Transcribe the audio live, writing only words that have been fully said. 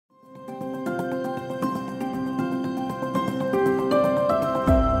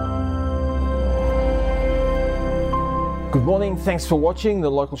Good morning, thanks for watching. The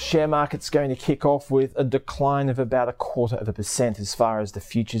local share market's going to kick off with a decline of about 0.25% as far as the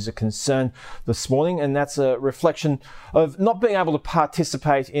futures are concerned this morning, and that's a reflection of not being able to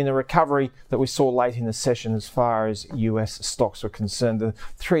participate in a recovery that we saw late in the session as far as US stocks were concerned. The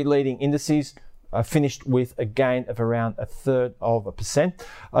three leading indices finished with a gain of around 0.33%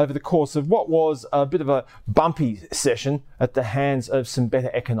 over the course of what was a bit of a bumpy session at the hands of some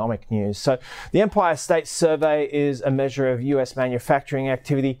better economic news. So the Empire State Survey is a measure of US manufacturing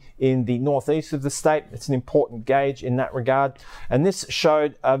activity in the northeast of the state. It's an important gauge in that regard, and this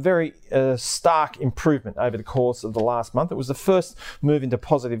showed a very stark improvement over the course of the last month. It was the first move into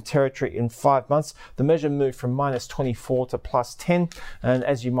positive territory in 5 months. The measure moved from -24 to +10, and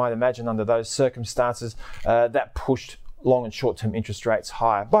as you might imagine, under those circumstances, that pushed long and short-term interest rates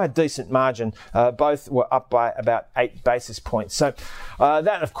higher by a decent margin. Both were up by about 8 basis points. So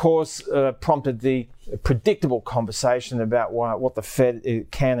that, of course, prompted the predictable conversation about what the Fed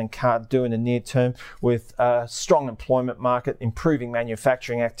can and can't do in the near term with a strong employment market, improving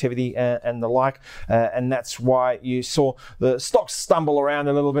manufacturing activity and the like. And that's why you saw the stocks stumble around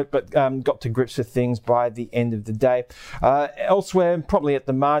a little bit, but got to grips with things by the end of the day. Elsewhere, probably at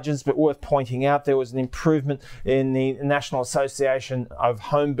the margins, but worth pointing out, there was an improvement in the National Association of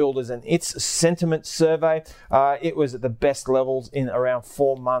Home Builders and its sentiment survey. It was at the best levels in around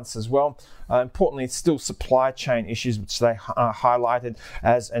 4 months as well. Importantly, it's still supply chain issues, which they highlighted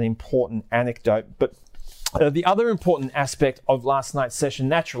as an important anecdote. But the other important aspect of last night's session,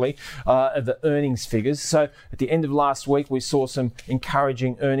 naturally, are the earnings figures. So at the end of last week, we saw some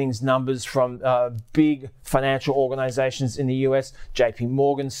encouraging earnings numbers from big financial organizations in the US. JP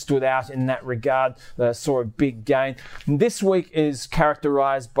Morgan stood out in that regard, saw a big gain. And this week is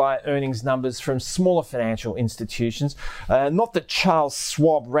characterized by earnings numbers from smaller financial institutions. Not that Charles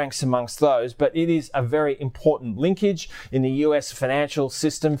Schwab ranks amongst those, but it is a very important linkage in the US financial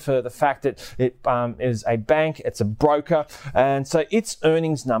system for the fact that it is a bank, it's a broker, and so its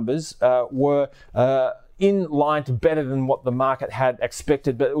earnings numbers were in line to better than what the market had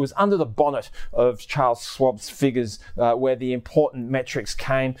expected, but it was under the bonnet of Charles Schwab's figures where the important metrics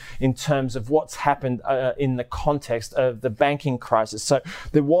came in terms of what's happened in the context of the banking crisis. So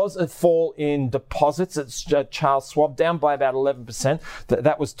there was a fall in deposits at Charles Schwab, down by about 11%.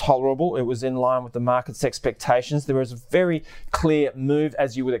 That was tolerable. It was in line with the market's expectations. There was a very clear move,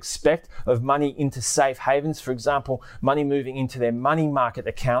 as you would expect, of money into safe havens. For example, money moving into their money market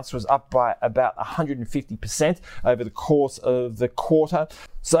accounts was up by about 150% over the course of the quarter.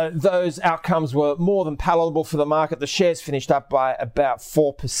 So those outcomes were more than palatable for the market. The shares finished up by about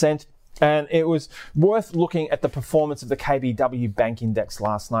 4%. And it was worth looking at the performance of the KBW Bank Index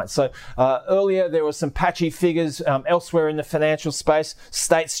last night. So earlier there were some patchy figures elsewhere in the financial space.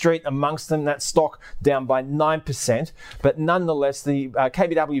 State Street amongst them, that stock down by 9%. But nonetheless, the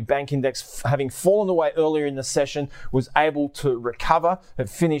KBW Bank Index, having fallen away earlier in the session, was able to recover. It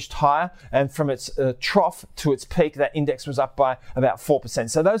finished higher, and from its trough to its peak, that index was up by about 4%.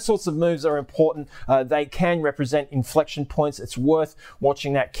 So those sorts of moves are important. They can represent inflection points. It's worth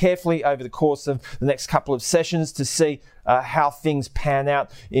watching that carefully over the course of the next couple of sessions to see how things pan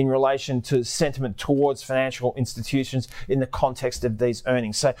out in relation to sentiment towards financial institutions in the context of these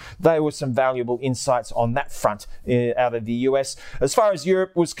earnings. So there were some valuable insights on that front out of the US. As far as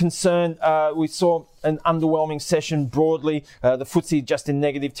Europe was concerned, we saw an underwhelming session broadly. The FTSE just in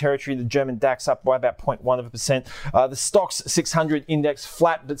negative territory, the German DAX up by about 0.1%. The Stocks 600 index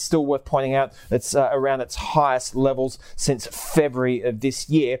flat, but still worth pointing out it's around its highest levels since February of this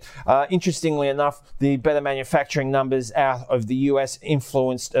year. Interestingly enough, the better manufacturing numbers out of the US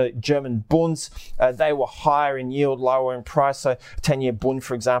influenced German bunds. They were higher in yield, lower in price. So 10-year bund,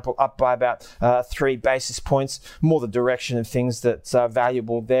 for example, up by about 3 basis points. More the direction of things that's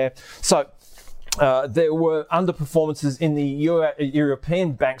valuable there. So there were underperformances in the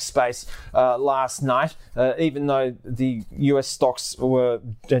European bank space last night, even though the US stocks were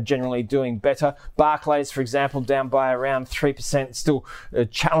generally doing better. Barclays, for example, down by around 3%. Still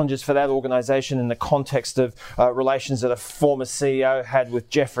challenges for that organization in the context of relations that a former CEO had with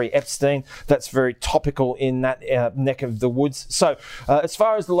Jeffrey Epstein. That's very topical in that neck of the woods. So as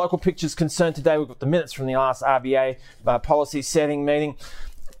far as the local picture is concerned today, we've got the minutes from the last RBA policy setting meeting.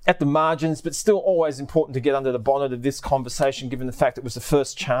 at the margins, but still always important to get under the bonnet of this conversation, given the fact it was the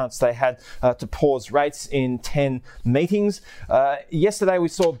first chance they had to pause rates in 10 meetings. Yesterday, we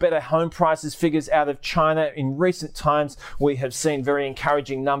saw better home prices figures out of China. In recent times, we have seen very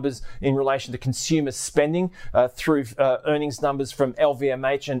encouraging numbers in relation to consumer spending through earnings numbers from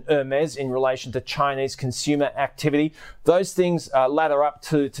LVMH and Hermes in relation to Chinese consumer activity. Those things ladder up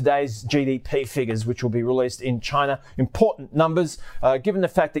to today's GDP figures, which will be released in China. Important numbers, given the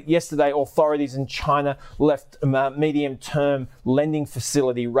fact that yesterday authorities in China left medium-term lending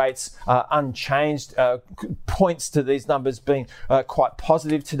facility rates unchanged, points to these numbers being quite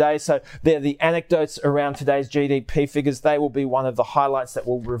positive today. So they're the anecdotes around today's GDP figures. They will be one of the highlights that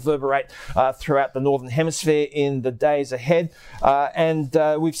will reverberate throughout the Northern Hemisphere in the days ahead. And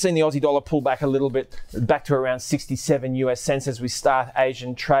we've seen the Aussie dollar pull back a little bit, back to around 67 US cents as we start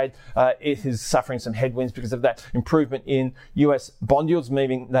Asian trade. It is suffering some headwinds because of that improvement in US bond yields,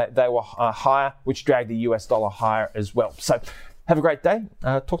 meaning that they were higher, which dragged the US dollar higher as well. So have a great day.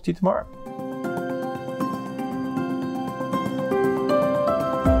 Talk to you tomorrow.